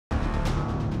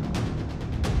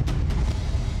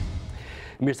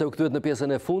Mirë se u kthyet në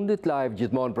pjesën e fundit, live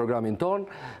gjithmonë programin ton.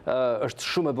 Është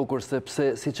shumë e bukur sepse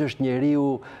siç është njeriu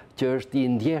që është i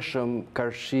ndjeshëm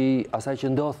karshi asaj që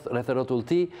ndodh rreth rrotull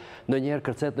tij, ndonjëherë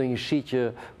kërcet në një shi që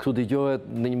këtu dëgohet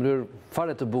në një mënyrë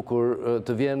fare të bukur,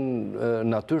 të vjen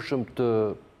natyrshëm të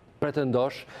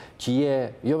pretendosh që je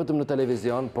jo vetëm në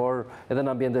televizion, por edhe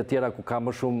në ambiente tjera ku ka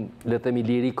më shumë, le të themi,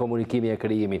 liri, komunikimi e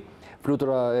krijimi.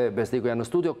 Flutura e Besniku janë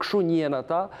në studio, kështu njihen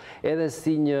ata edhe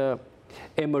si një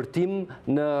emërtim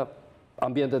në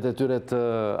ambientet e tyre të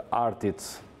artit.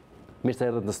 Mirë se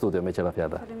erdhët në studio me qëra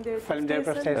fjalla. Faleminderit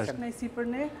për ftesën. Është kënaqësi për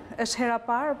ne. Është hera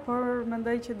parë, por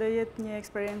mendoj që do jetë një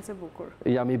eksperiencë e bukur.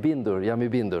 Jam i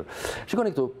bindur.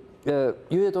 Shikoni këtu,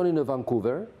 ju jetoni në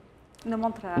Vancouver,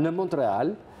 në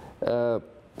Montreal,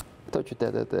 këto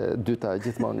qytetet e dyta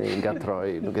gjithmonë i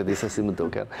ngatroj, nuk e di se si më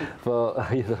duken. Po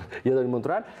jetoni në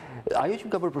Montreal. Ajo që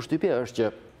më ka bërë përshtypje është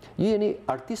që ju jeni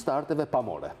artist të arteve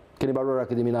pamore. Keni mbaruar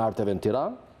Akademinë e Arteve në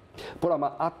Tiranë, por ama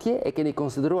atje e keni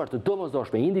konsideruar të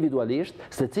domosdoshme individualisht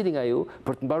secili nga ju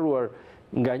për të mbaruar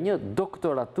nga një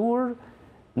doktoratur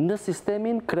në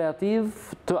sistemin kreativ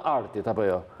të artit, apo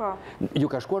jo? Po.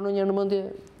 Ju ka shkuar ndonjëherë në mendje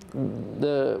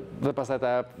dhe pastaj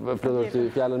ta plotësoj ty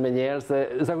fjalën më një herë se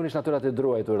zakonisht natyrat e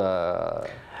druajtura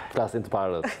flasin të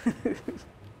parët.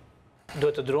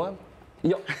 Duhet të druajmë?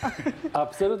 Jo,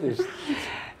 absolutisht.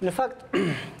 Në fakt,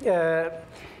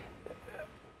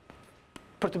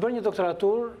 për të bërë një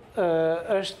doktoratur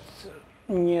është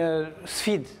një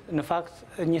sfid, në fakt,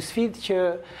 një sfid që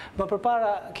më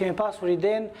përpara kemi pasur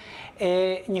idenë e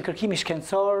një kërkimi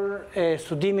shkencor e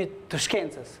studimit të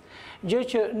shkencës. Gjë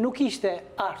që nuk ishte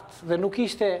art dhe nuk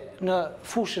ishte në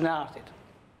fushën e artit.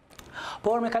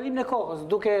 Por me kalimin e kohës,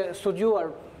 duke studiuar,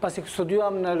 pasi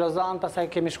studiuam në Lozan, pastaj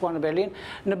kemi shkuar në Berlin.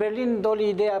 Në Berlin doli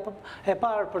ideja e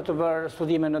parë për të bërë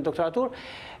studime në doktoratur,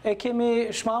 e kemi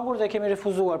shmangur dhe kemi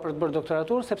refuzuar për të bërë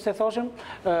doktoratur, sepse thoshim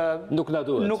nuk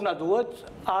na duhet,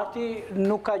 arti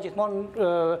nuk ka gjithmonë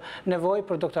nevojë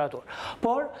për doktoratur.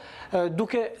 Por,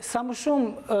 duke sa më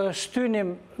shumë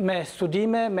shtynim me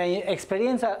studime, me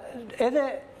eksperjenca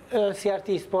edhe si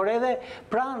artist, por edhe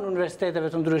pranë universiteteve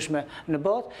të ndryshme në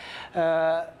botë,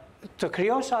 të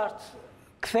krijosh art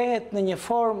kthehet në një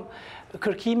formë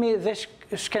kërkimi dhe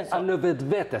shkencor. Në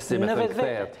vetvete, si me të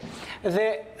kthehet. Dhe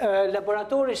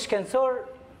laboratori shkencor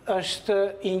është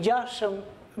i ngjashëm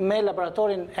me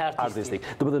laboratorin e artistik.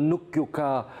 Do të thotë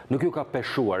nuk ju ka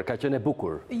peshuar, ka qenë e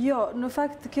bukur. Jo, në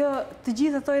fakt të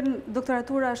gjithë thonë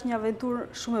doktoratura është një aventurë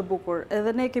shumë e bukur.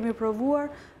 Edhe ne kemi provuar,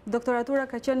 doktoratura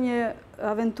ka qenë një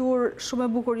aventurë shumë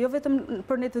e bukur, jo vetëm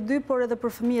për ne të dy, por edhe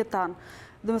për fëmijët tanë.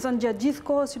 Dhe më thënë, gjatë gjithë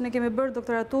kohës që ne kemi bërë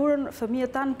doktoraturën,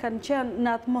 fëmijët tanë kanë qenë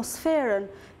në atmosferën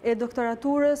e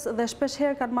doktoraturës dhe shpesh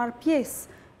herë kanë marrë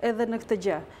pjesë edhe në këtë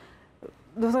gjë.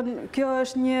 Dhe më thënë, kjo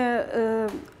është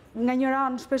nga një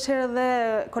ranë, shpesh herë dhe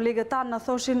kolegët tanë në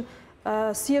thoshin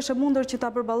si është e mundur që ta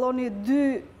përballoni dy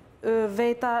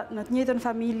veta në të njëjtën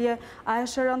familje, a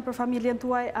është e rëndë për familjen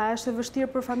tuaj, a është e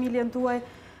vështirë për familjen tuaj.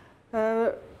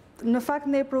 Në fakt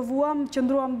ne provuam,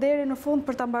 qëndruam deri në fund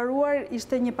për ta mbaruar,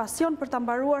 ishte një pasion për ta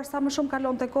mbaruar, sa më shumë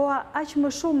kalonte koha, aq më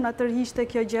shumë na tërhiqte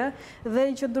kjo gjë dhe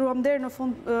qëndruam deri në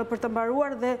fund për ta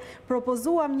mbaruar dhe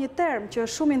propozuam një term që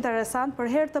është shumë interesant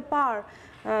për herë të parë.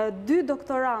 Dy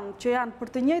doktorantë që janë për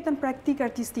të njëjtën praktikë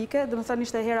artistike, do të thënë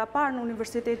ishte hera parë në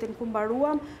universitetin ku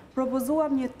mbaruam,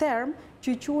 propozuam një term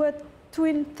që quhet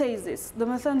twin thesis, do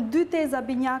të thënë dy teza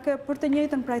binjake për të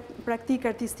njëjtën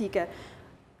praktikë artistike.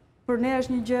 Për ne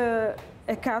është një gjë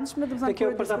e këndshme, do të thënë. Kjo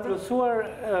për ta plotësuar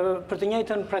për të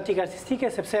njëjtën praktikë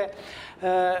artistike, sepse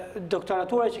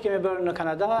doktoratura që kemi bërë në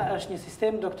Kanada është një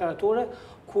sistem doktorature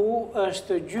ku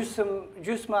është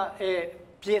gjysma e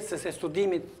pjesës e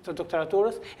studimit të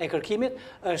doktoraturës, e kërkimit,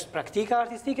 është praktika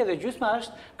artistike dhe gjysma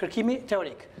është kërkimi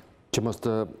teorik. Që mos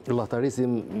të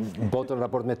llaharisim botën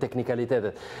raport me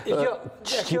teknikalitetet. Jo,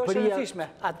 kjo është e rëndësishme.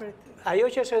 Ajo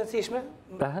që është e rëndësishme,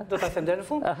 do ta them deri në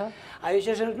fund. Ajo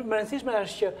që është e rëndësishme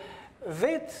është që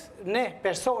vetë ne,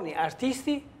 personi,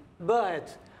 artisti,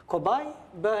 bëhet kobaj,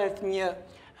 bëhet një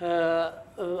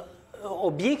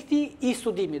objekti i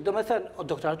studimit. Do me thënë,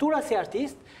 doktoratura si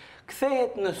artist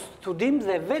kthehet në studim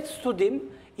dhe vetë studim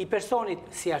i personit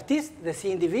si artist dhe si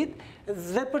individ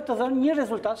dhe për të dhënë një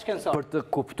rezultat shkencor. Për të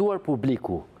kuptuar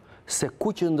publiku se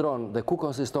ku qëndron dhe ku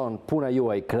konsiston puna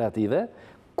juaj kreative,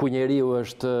 ku njeriu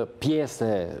është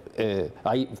pjesë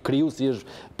ai krijuesi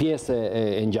është pjesë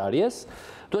e ngjarjes,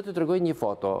 duhet të tregoj një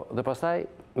foto dhe pastaj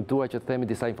dua që të themi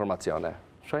disa informacione.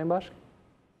 Shohim bashkë.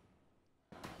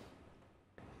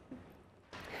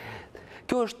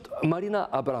 Kjo është Marina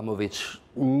Abramović,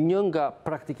 një nga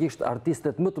praktikisht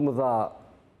artistet më të mëdha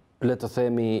le të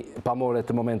themi, pamore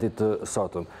të momentit të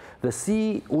sotëm. Dhe si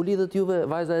u lidhët juve,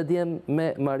 vajza e djem,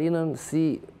 me Marinën,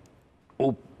 si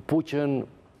u puqën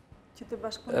që të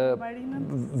bashkëpunojnë Marinën?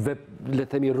 Le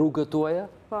të themi rrugët tuaja?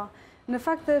 Po, në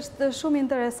fakt është shumë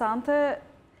interesante.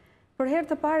 Për herë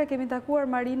të pare kemi takuar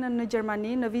Marinën në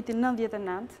Gjermani në vitin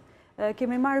 99.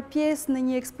 Kemi marrë pjesë në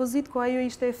një ekspozit ku ajo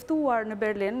ishte ftuar në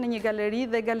Berlin, në një galeri,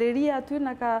 dhe galeria aty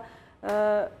na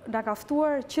ka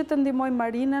ftuar që të ndihmojmë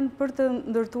Marinën për të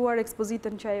ndërtuar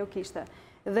ekspozitën që ajo kishte.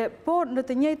 Dhe po në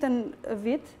të njëjtën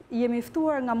vit jemi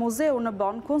ftuar nga muzeu në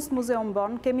Bonn, Kunstmuzeu në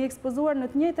Bonn, kemi ekspozuar në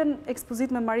të njëjtën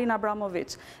ekspozit me Marina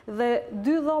Abramovic. Dhe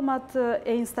 2 dhomat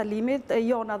e instalimit, e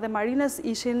jona dhe Marinës,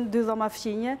 ishin 2 dhoma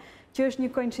fqinje, që është një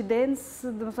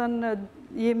koincidencë, dhe më thënë,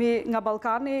 jemi nga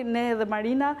Ballkani, ne dhe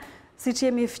Marina, si që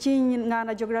jemi fqinj nga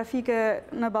ana geografike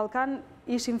në Ballkan,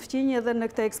 ishim fqinj edhe në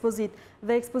këtë ekspozit.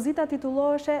 Dhe ekspozita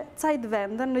titulloheshe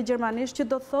Zeitwende në gjermanisht, që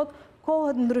do të thotë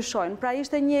kohët ndryshojnë. Pra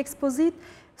ishte një ekspozit,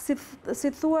 si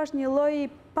të thuash, një lloj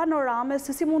panorame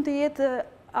se si mund të jetë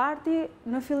arti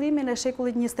në fillimin e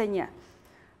shekullit 21.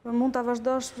 Mund të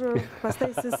vazhdosh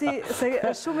pastaj se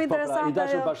është shumë interesante. I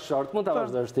dashur bashkëshort, mund të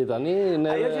vazhdosh ti tani.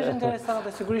 Ajo që është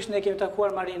interesante, sigurisht ne kemi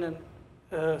takuar Marinën,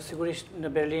 sigurisht në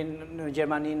Berlin, në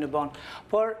Gjermani, në Bonn.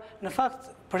 Por, në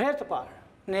fakt, për herë të parë,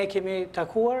 ne kemi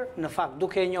takuar, në fakt,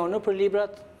 duke e njohur nëpër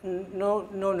librat,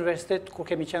 në universitet, kur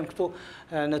kemi qenë këtu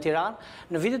në Tiranë,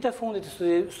 në vitet e fundit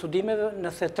të studimeve, në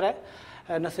 93,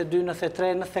 92,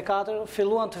 93, 94,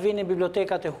 filluan të vinin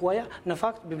bibliotekat e huaja, në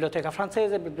fakt, biblioteka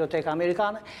franceze, biblioteka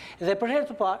amerikane, dhe për herë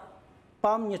të parë,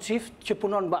 pam një çift që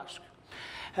punon bashkë.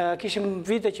 Kishim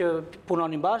vite që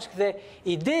punonin bashkë dhe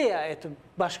ideja e të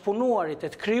bashkëpunuarit, e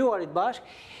të krijuarit bashkë,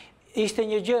 ishte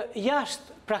një gjë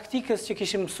jashtë praktikës që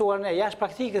kishim mësuar ne, jashtë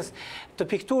praktikës të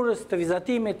pikturës, të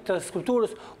vizatimit, të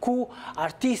skulpturës, ku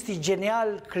artisti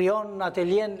genial krijon në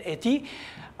atelien e tij.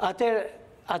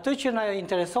 Atë që na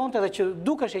interesonte dhe që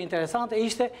dukesh e interesante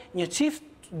ishte një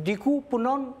çift diku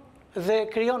punon dhe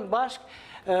krijon bashkë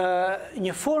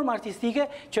një formë artistike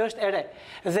që është e re.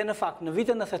 Dhe në fakt, në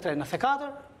vitin 93-94,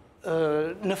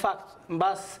 në fakt,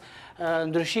 mbas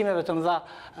ndryshimeve të mëdha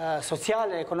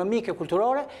sociale, ekonomike,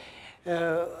 kulturore,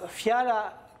 fjala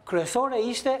kryesore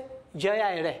ishte gjëja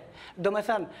e re. Do me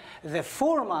thënë, dhe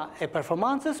forma e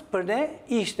performancës për ne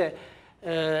ishte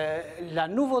la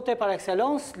nouveauté par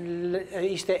excellence,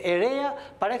 ishte e reja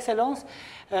par excellence,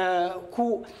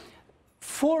 ku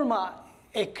forma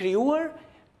e krijuar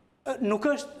nuk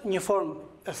është një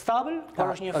formë stabil,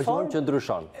 por është një formë që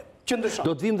ndryshon.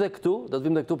 Do të vim dhe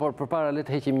këtu, por përpara le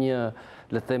të heqim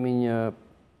le të themi një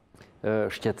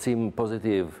shqetësim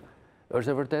pozitiv.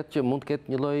 Është e vërtet që mund të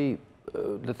ketë një lloj,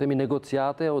 le të themi,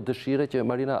 negociate o dëshire që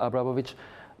Marina Abramovic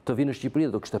të vinë në Shqipëri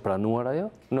dhe do kishte pranuar ajo?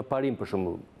 Në parim, për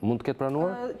shembull, mund të ketë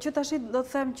pranuar? Që tash do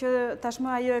të them që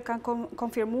tashmë ajo e kanë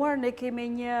konfirmuar, ne kemi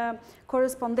një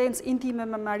korrespondencë intime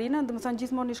me Marinën, do të thënë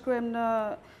gjithmonë i shkruajmë në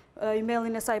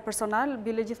emailin e saj personal,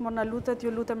 bile gjithmonë na lutet,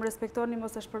 ju lutem respektoni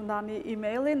mos e shpërndani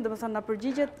emailin, do të thënë na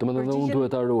përgjigjet. Do të thonë unë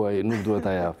duhet ta ruaj, nuk duhet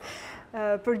ta jap.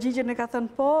 Përgjigjen e ka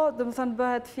thënë po, do të thënë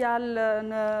bëhet fjalë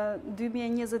në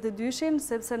 2022-shin,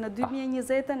 sepse në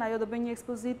 2020-ën ajo do bëjë një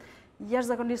ekspozit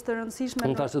jashtëzakonisht të rëndësishme.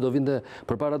 Unë thashë se do vinte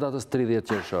përpara datës 30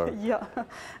 qershor. Jo.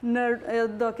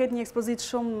 Do ketë një ekspozit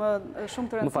shumë të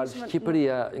rëndësishme. Më fal,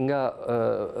 Shqipëria nga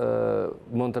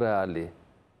Montreali,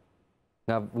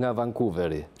 nga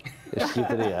Vancouveri,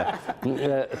 Shqipëria.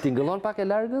 Ti ngëllon pak e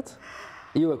largët?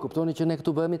 Ju e kuptoni që ne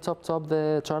këtu bëhemi cop-cop dhe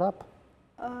çorap?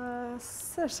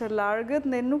 S'është e largët,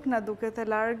 ne nuk na duket e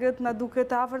largët, na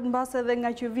duket afërt mbase edhe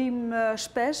nga që vim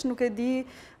shpesh, nuk e di,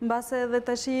 mbase edhe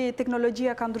tashi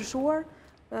teknologjia ka ndryshuar.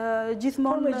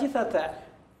 Gjithmonë. Por megjithatë,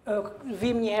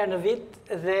 vim një herë në vit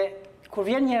dhe kur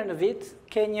vjen një herë në vit,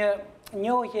 ke një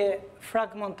njohje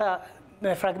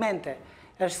me fragmente.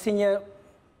 Është si një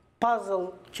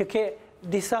puzzle që ke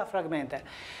disa fragmente.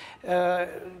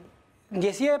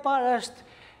 Ndjesia e parë është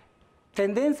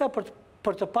tendenca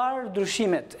për të parë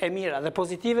ndryshimet e mira dhe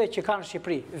pozitive që kanë në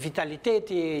Shqipëri.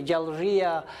 Vitaliteti,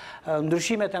 gjallëria,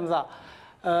 ndryshimet e mëdha.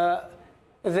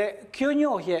 Dhe kjo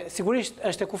njohje sigurisht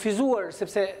është e kufizuar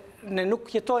sepse ne nuk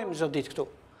jetojmë çdo ditë këtu.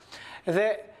 Dhe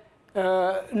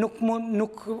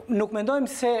nuk mendojmë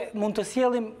se mund të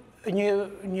sjellim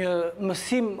një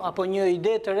mësim apo një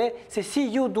ide të re se si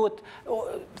ju duhet,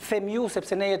 them ju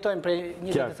sepse ne jetojmë prej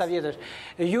 20 vjetësh,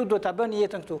 ju duhet ta bëni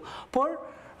jetën këtu. Por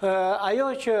ajo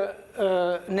që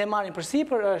ne marrim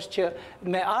përsipër është që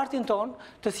me artin ton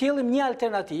të sjellim një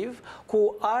alternativë ku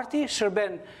arti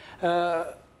shërben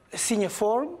si një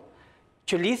formë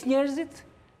që lidh njerëzit,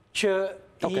 që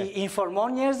I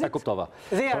informon njerëzit. E kuptova.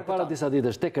 Dhe Përpara disa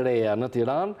ditësh tek Reja në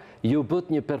Tiranë, ju bët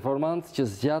një performancë që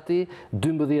zgjati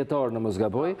 12 orë në mos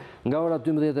gaboj, nga ora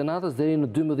 12 e natës deri në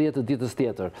 12 të ditës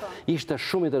tjetër. Ishte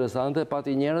shumë interesante,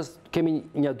 pati njerëz, kemi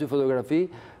një 2 fotografi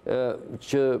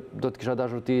që do të kisha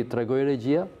dashur ti tregoj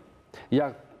regjia.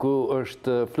 Ja ku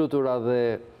është Flutura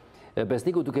dhe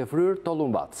Besniku duke fryrë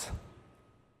tollumbac.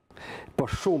 Po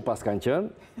shumë pas kanë qenë,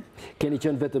 keni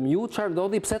qenë vetëm ju, çfarë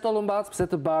ndodhi, pse tollumbac, pse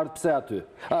të bardhë, pse aty?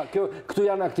 Këtu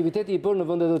janë aktiviteti I bërë në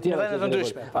vende të tjera. Në vende të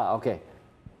ndryshme. Okej.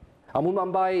 A mund ma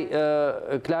mbaj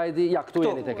Klajdi, ja këtu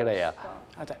jeni tek Reja.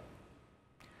 Atë.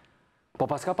 Po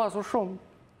pas ka pasur shumë.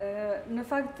 Në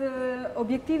fakt,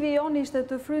 objektivi jonë ishte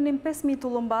të frynim 5.000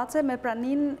 tullumbace me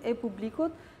pranin e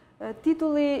publikut.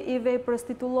 Titulli I veprës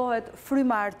titullohet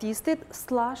Fryma artistit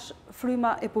 /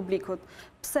 Fryma e publikut.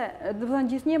 Pse? Dhe thënë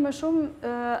gjithnjë më shumë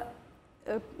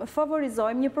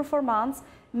favorizojmë një performancë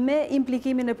me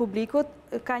implikimin e publikut,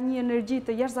 ka një energji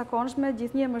të jashtëzakonshme,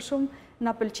 gjithnjë më shumë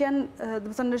na pëlqen, dhe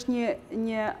thënë është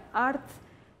një art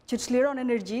që çliron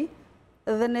energji,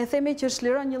 dhe ne themi që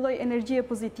çliron një lloj energjie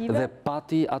pozitive. Dhe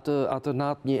pati atë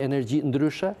natë një energji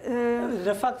ndryshe?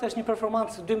 Në fakt është një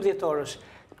performancë 12 orësh,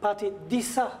 pati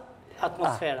disa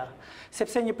atmosfera.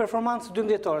 Sepse një performancë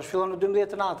 12 orësh, fillon në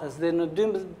 12 të natës dhe në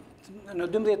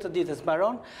 12 të ditës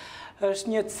mbaron, është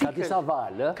një cikël. Ka disa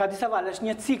valë. Ka disa valë, është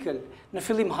një cikël. Në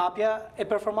fillim hapja e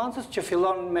performancës që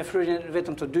fillon me fryrjen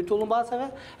vetëm të 2 tullumbaceve,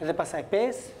 dhe pasaj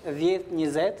 5, 10,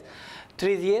 20,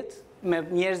 30, me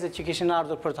njerëzit që kishin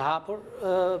ardhur për të hapur,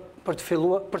 për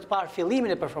të parë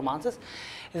fillimin e performancës,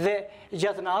 dhe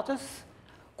gjatë natës,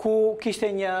 ku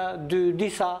kishte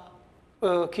disa,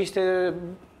 kishte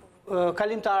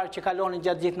kalimtar që kalonin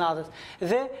gjatë gjithë natës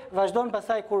dhe vazhdojnë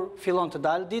pasaj kur fillon të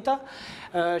dalë dita,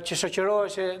 që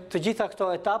shoqëroheshin të gjitha këto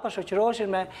etapa,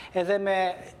 shoqëroheshin edhe me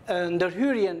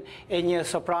ndërhyrjen e një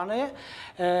sopranoje,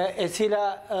 e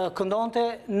cila këndonte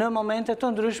në momente të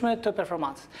ndryshme të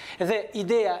performancës. Dhe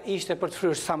ideja ishte për të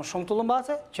fryrë sa më shumë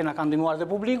tullumbace, që na kanë ndihmuar dhe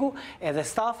publiku, edhe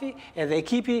stafi, edhe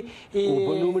ekipi. U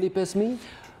bë numri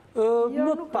 5.000?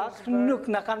 Më pak,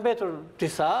 nuk në kanë betur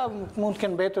disa, mund të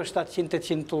kënë betur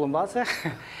 700-800 tullumbace,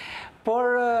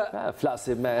 por...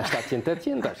 Flasim me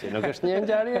 700-800 tash, nuk është një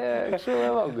ngjarje kështu e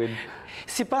vogël.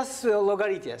 Sipas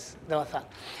llogaritjes, domethënë.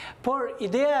 Por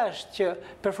ideja është që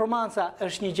performanca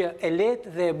është një gjë e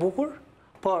lehtë dhe e bukur,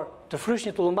 por të frysh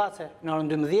një tullumbace në orën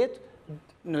 12,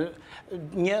 në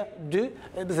 1,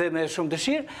 2 dhe me shumë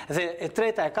dëshirë, dhe e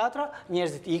treta e katra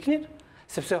njerëzit iknin,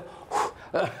 sepse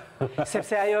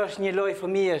ajo është një lojë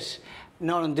fëmijësh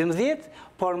në orën 12,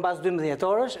 por mbas 12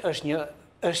 orësh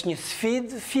është një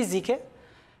sfidë fizike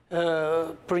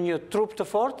për një trup të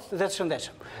fortë dhe të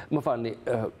shëndetshëm. Më falni,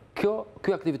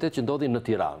 ky aktivitet që ndodhi në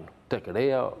Tiranë, tek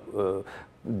Reja,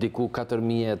 diku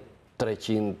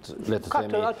 4.300, le të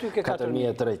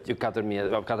themi,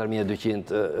 4.200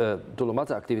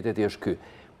 tullumbace, aktiviteti është ky.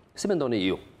 Si mendoni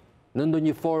ju? Në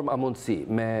ndonjë formë a mundësi,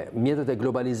 me mjetet e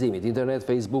globalizimit, internet,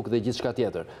 Facebook dhe gjithë shka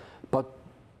tjetër, po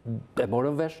e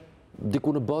morën vesh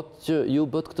diku në botë që ju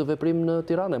bët këtë veprim në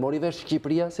Tiranë? E mori vesh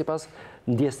Shqipëria si pas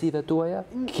ndjesive tuaja?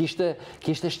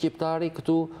 Kishte shqiptari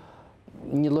këtu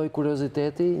një lloj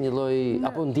kurioziteti, një lloj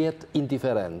apo ndjet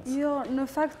indiferencë? Jo, në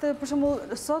fakt, për shembull,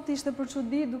 sot ishte për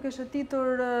çudi duke shëtitur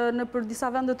në për disa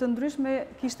vende të ndryshme,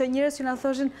 kishte njerëz që na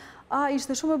thoshin,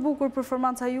 ishte shumë e bukur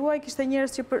performanca juaj, kishte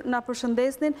njerëz që na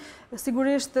përshëndesnin,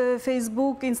 sigurisht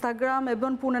Facebook, Instagram e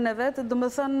bën punën e vet,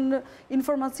 domethënë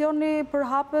informacioni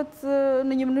përhapet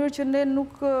në një mënyrë që ne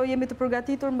nuk jemi të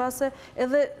përgatitur mbase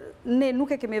edhe ne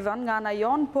nuk e kemi vënë nga ana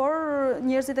jon, por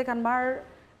njerëzit e kanë marrë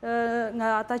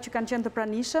nga ata që kanë qenë të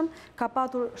pranishëm, ka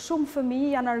patur shumë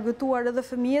fëmijë, janë argëtuar edhe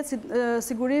fëmijët,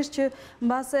 sigurisht që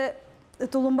mbase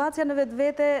tullumbacja në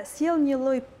vetvete sjell një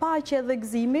lloj paqe dhe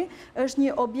gëzimi, është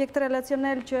një objekt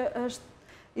relacionel që është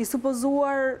I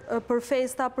supozuar për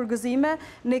festa, për gëzime,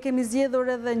 ne kemi zgjedhur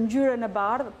edhe ngjyrën e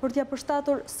bardhë për t'ia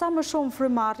përshtatur sa më shumë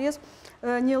frymarrjes,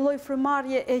 një lloj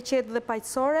frymarrje e qetë dhe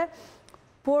paqësore,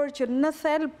 por që në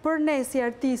thelb për ne si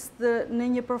artist në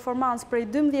një performancë prej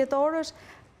 12 orësh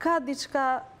ka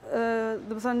diçka,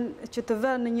 domethënë, që të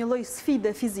vënë në një lloj sfide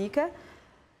fizike.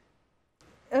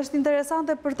 Është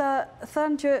interesante për ta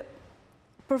thënë që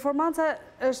performanca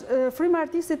fryma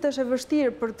artistit është e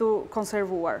vështirë për t'u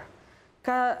konservuar.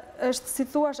 është, si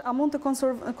thuash, a mund të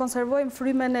konservojmë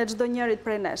frymen e çdo njërit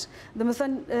prej nesh.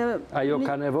 Ajo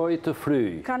ka nevojë të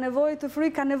fryj. Ka nevojë të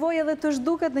fryj, ka nevojë edhe të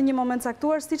zhduket në një moment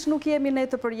caktuar, siç nuk jemi ne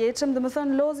të përjetshëm,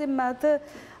 lozim me atë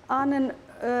anën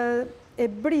e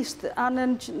brisht,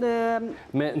 anën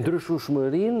me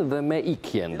ndryshueshmërinë dhe me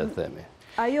ikjen, le të themi.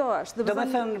 Ajo është. Do të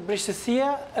thënë, brishtësia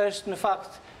është në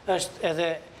fakt është edhe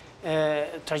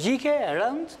tragjike, e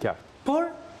rëndë, por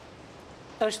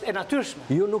është e natyrshme.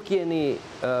 Ju nuk jeni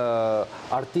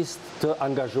artist të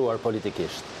angazhuar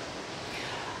politikisht?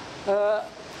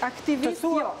 Aktivist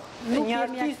jo, nuk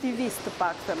jemi aktivist të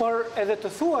paktën. Por edhe të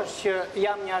thuash që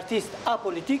jam një artist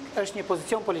apolitik, është një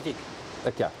pozicion politik.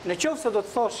 Në qoftë se do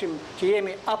të thoshim që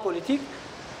jemi apolitik,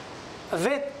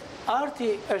 vetë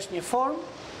arti është një formë,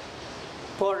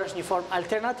 por është një formë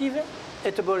alternative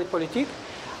e të bërit politik.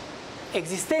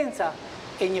 Ekzistenca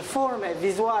e një forme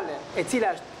vizuale e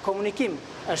cila është komunikim,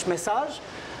 është mesazh,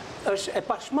 është e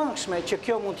pashmangshme që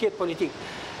kjo mund të jetë politik.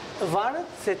 Varet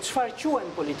se çfarë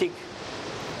quhen politik.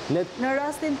 Në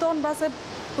rastin tonë, mbase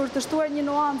për të shtuar një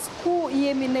nuancë ku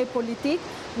jemi ne politik,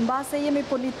 mbase jemi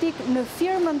politik në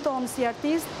firmën tonë si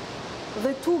artist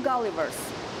dhe tu Gullivers.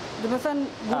 Dhe me thënë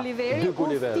Guliveri,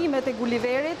 udhëtimet e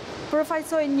Guliverit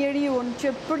përfaqësojnë njeriun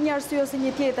që për një arsye ose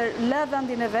një tjetër lë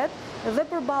vendin e vet dhe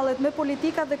përballet me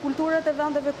politikat dhe kulturat e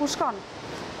vendeve ku shkon.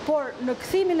 Por në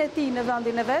kthimin e tij në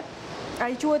vendin e vet,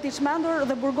 ai quhet i çmendur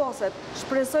dhe burgoset.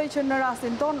 Shpresoj që në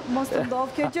rastin ton mos të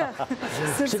ndodhë kjo gjë.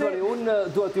 Shikoni, unë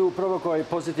dua t'ju provokoj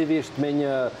pozitivisht me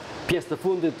një pjesë të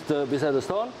fundit të bisedës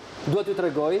tonë. Dua t'ju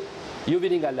tregoj, ju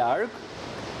vini nga larg,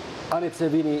 ani pse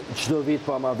vini çdo vit,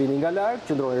 po ama vini nga larg,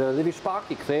 qëndroni relativisht pak,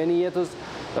 i ktheheni jetës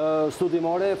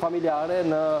studimore, familjare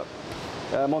në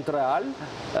Montreal.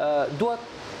 Dua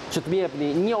që të më jepni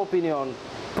një opinion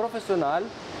profesional,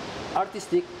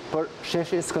 artistik për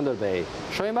sheshin Skënderbej.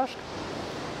 Shohim bashkë?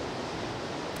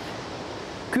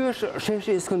 Ky është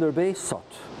sheshi Skënderbej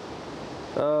sot.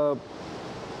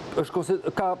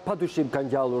 Ka padyshim ka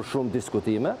ngjallur shumë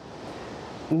diskutime.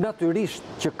 Natyrisht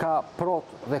që ka prot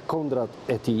dhe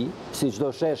kundrat e tij, si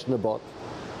çdo shesh në botë.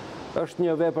 Është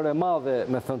një vepër e madhe,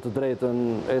 me thënë të drejtën,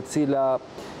 e cila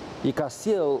i ka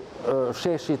sjell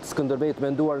sheshit Skënderbej të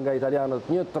menduar nga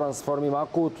italianët një transformim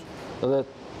akut dhe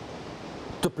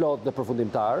të plot dhe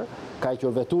përfundimtar, ka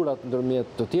hequr veturat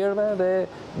ndërmjet të tjerëve dhe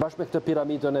bashkë me këtë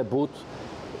piramidën e but,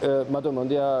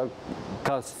 madhëmendja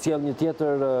ka sjell një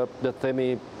tjetër, le të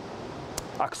themi,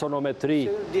 aksonometri,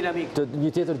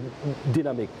 një tjetër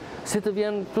dinamik. Si të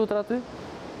vjen Flutra aty?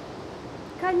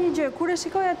 Ka një gjë, kur e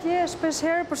shikoj atje, shpesh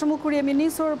herë, për shembull kur jemi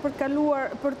nisur për të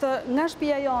kaluar nga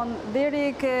shtëpia jon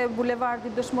deri ke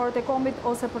bulevardit Dëshmorët e Kombit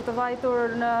ose për të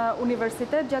vajtur në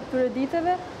universitet gjatë këtyre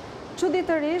ditëve,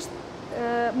 çuditërisht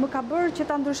më ka bërë që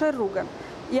ta ndryshoj rrugën.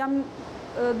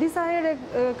 Disa herë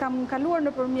kam kaluar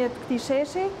nëpërmjet këtij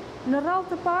sheshi, në radhë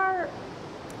të parë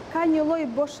ka një lloj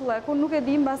boshllëku, nuk e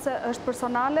di mbase është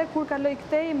personale, kur kaloj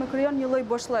këtej më krijon një lloj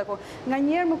boshllëku.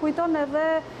 Nganjëherë më kujton edhe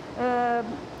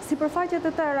sipërfaqet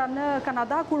e tëra në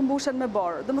Kanada kur mbushen me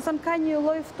borë. Domethënë ka një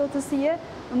lloj ftohtësie,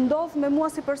 ndodh me mua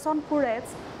si person kur ec,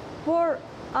 por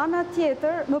ana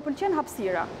tjetër më pëlqen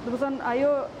hapësira. Domethënë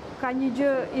ajo ka një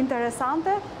gjë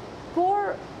interesante,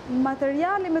 por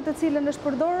materiali me të cilën është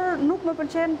përdorur nuk më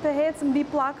pëlqen të hec mbi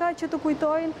pllaka që të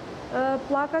kujtojnë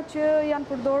pllakat që janë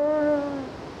përdorur,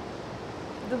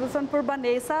 do të thënë për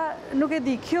banesa, nuk e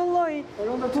di, kjo lloj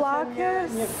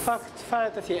pllakës. Një fakt fare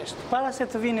të thjeshtë. Para se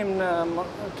të vinim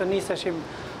të niseshim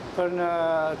për në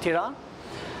Tiranë,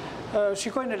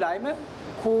 shikoj në lajme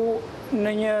ku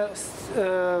në një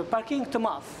parking të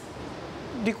madh,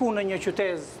 diku në një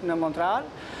qytet në Montreal,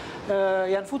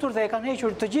 janë futur dhe e kanë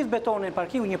hequr të gjithë betonin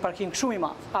parkingu, një parking shumë i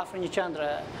madh, afër një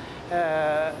qendre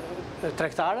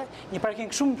tregtare, një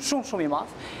parking shumë i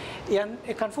madh.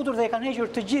 E kanë futur dhe e kanë hequr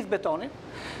të gjithë betonin,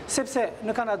 sepse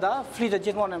në Kanada flitet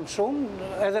gjithmonë më shumë,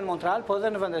 edhe në Montreal, po edhe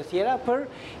në vende të tjera, për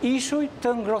ishuj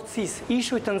të ngrohtësisë,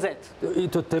 ishuj të nxehtë.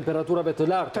 Të temperaturave të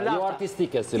larta, jo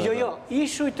artistike, si më thënë. Jo,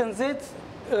 ishuj të nxehtë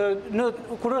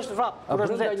kur është vrap, kur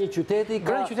është nxehtë. Brenda një qyteti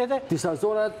ka disa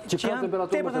zona që kanë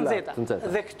temperaturë më të larta.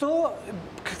 Dhe këto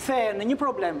kthehen në një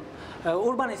problem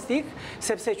urbanistik,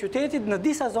 sepse qyteti në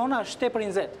disa zona është tepër i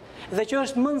nxehtë dhe që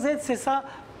është më nxehtë se sa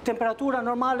temperatura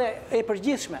normale e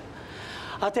përgjithshme.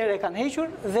 Atëherë e kanë hequr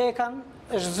dhe e kanë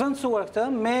zhvendësuar këtë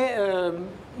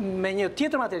me një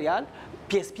tjetër material,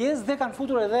 pjesë dhe kanë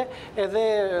futur edhe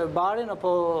barin apo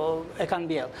e kanë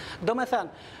mbjellë. Do me thënë,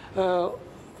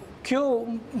 kjo,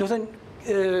 do të thënë,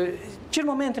 që në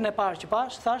momentin e parë që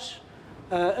pash, thash,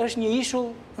 është një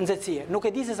ishull nxehtësie. Nuk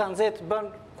e di se sa nxehtë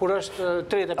bën kur është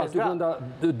 35 gradë. Aty brenda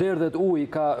derdhet uji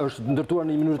është ndërtuar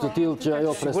në një mënyrë të tillë që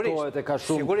ajo freskohet e ka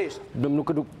shumë. Sigurisht.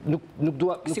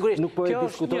 Nuk po e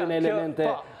diskutojnë elemente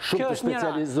shumë të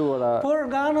specializuara. Por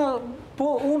nga ana,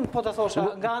 unë po të thosha,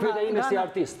 nga ana ime si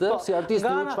artist, si artist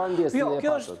nuk çfarë ndjesni e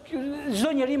pasur. Çdo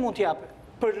njeri mund t'japë.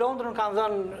 Për Londrën kanë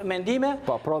dhënë mendime,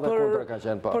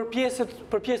 për pjesë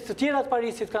të tjera të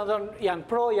Parisit kanë dhënë janë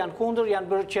pro, janë kundër,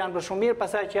 që janë bërë shumë mirë,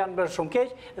 pastaj që janë bërë shumë keq,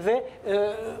 dhe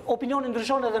opinioni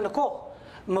ndryshon edhe në kohë.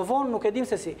 më vonë nuk e dim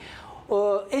se si.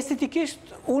 Estetikisht,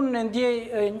 unë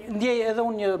ndjej edhe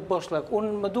unë një boshllëk,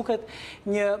 unë më duket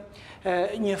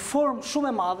një formë shumë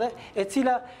e madhe, e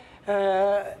cila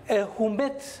e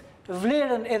humbet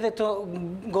vlerën edhe të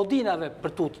godinave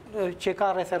për tutë që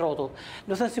ka rreth e rrotull.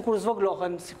 Do thënë sikur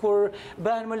zvoglohen, sikur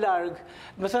bëhen më larg.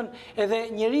 Do thënë edhe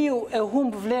njeriu e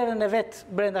humb vlerën e vet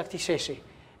brenda këtij sheshi.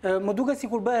 Më duket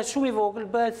sikur bëhet shumë i vogël,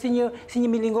 bëhet si një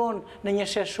milingon në një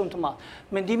shesh shumë të madh.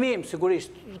 Mendimi im,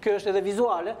 sigurisht, kjo është edhe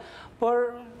vizuale,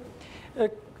 por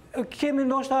kemi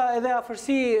ndoshta edhe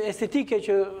afërsi estetike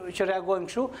që reagojmë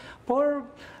kështu, por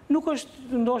nuk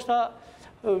është ndoshta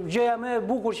gjëja më e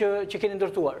bukur që keni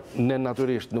ndërtuar. Ne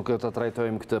natyrisht nuk do ta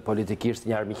trajtojmë këtë politikisht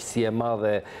një armiqësi e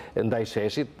madhe ndaj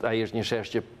sheshit. Ai është një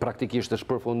shesh që praktikisht është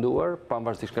përfunduar,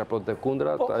 pavarësisht ka prodhte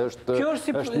kundrat. Kjo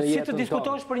është si të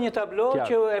diskutosh për një tablo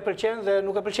që e pëlqen dhe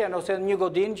nuk e pëlqen, ose një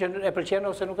godinë që e pëlqen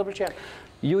ose nuk e pëlqen.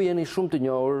 Ju jeni shumë të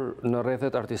njohur në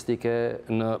rrethet artistike,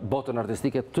 në botën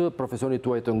artistike të profesionit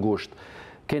tuaj të ngushtë.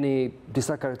 Keni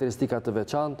disa karakteristika të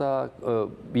veçanta,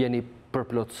 jeni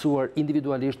përplotësuar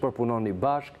individualisht, por punoni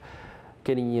bashk,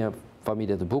 keni një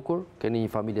familje të bukur, keni një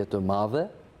familje të madhe,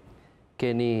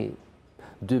 keni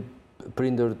dy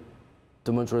prindër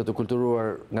të mençur të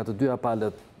kulturuar nga të dyja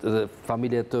palët dhe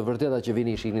familje të vërteta që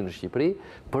vini ishini në Shqipëri.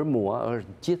 Për mua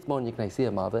është gjithmonë një kënaqësi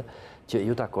e madhe që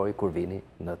ju takoj kur vini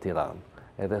në Tiranë.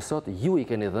 Edhe sot ju i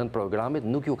keni dhënë programit,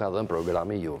 nuk ju ka dhënë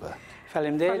programi juve.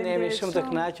 Faleminderit, ne jemi shumë të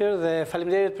kënaqur dhe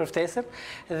faleminderit për ftesën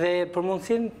dhe për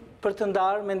mundësinë për të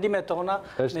ndarë mendimet tona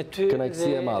me ty dhe kënaqësi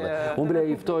e madhe. Unë bile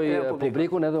i ftoj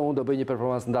publikun, edhe unë do bëj një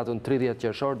performancë në datën 30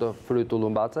 qershor, do fryj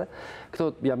tullumbace. Këto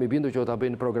jam i bindur që do ta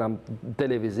bëjnë program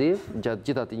televiziv gjatë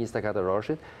gjithë atij 24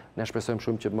 orëshit. Ne shpresojmë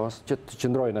shumë që të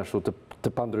qëndrojnë ashtu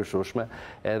të pandryshueshme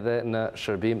edhe në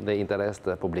shërbim dhe interes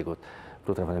të publikut.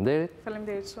 Flutura, faleminderit.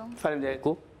 Faleminderit shumë. Faleminderit.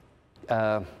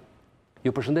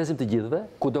 Ju përshëndesim të gjithëve,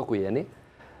 kudo ku jeni.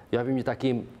 Japim një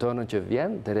takim të hënën që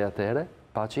vjen, deri atëherë,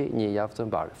 paçi një javë të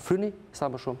mbarë. Fryni sa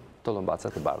më shumë tullumbace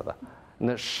të bardha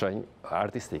në shenjë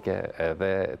artistike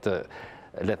edhe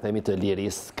le të themi të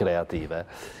lirisë kreative.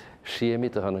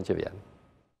 Shihemi të hënën që vjen.